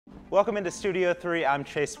Welcome into Studio 3, I'm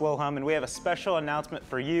Chase Wilhelm, and we have a special announcement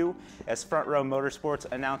for you as Front Row Motorsports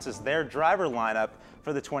announces their driver lineup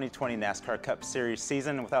for the 2020 NASCAR Cup Series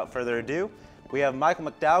season. And without further ado, we have Michael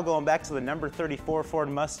McDowell going back to the number 34 Ford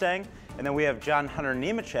Mustang, and then we have John Hunter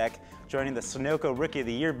Nemechek joining the Sunoco Rookie of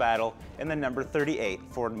the Year battle in the number 38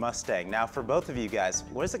 Ford Mustang. Now for both of you guys,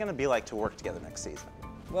 what is it going to be like to work together next season?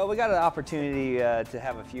 Well, we got an opportunity to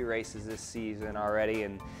have a few races this season already,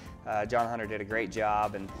 and John Hunter did a great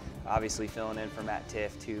job, and obviously filling in for Matt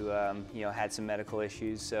Tift, who had some medical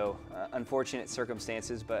issues, so unfortunate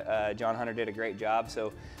circumstances, but John Hunter did a great job,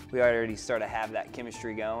 so we already start to have that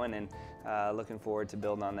chemistry going, and looking forward to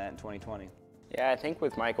building on that in 2020. Yeah, I think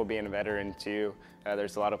with Michael being a veteran too,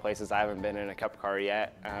 there's a lot of places I haven't been in a Cup car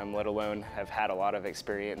yet, let alone have had a lot of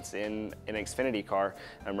experience in an Xfinity car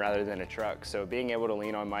rather than a truck. So being able to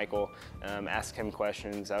lean on Michael, ask him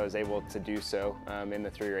questions, I was able to do so in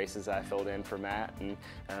the 3 races I filled in for Matt, and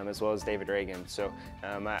as well as David Reagan. So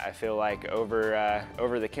I feel like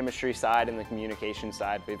over the chemistry side and the communication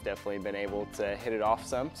side, we've definitely been able to hit it off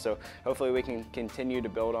some. So hopefully we can continue to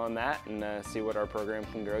build on that and see what our program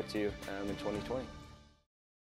can grow to in 2020.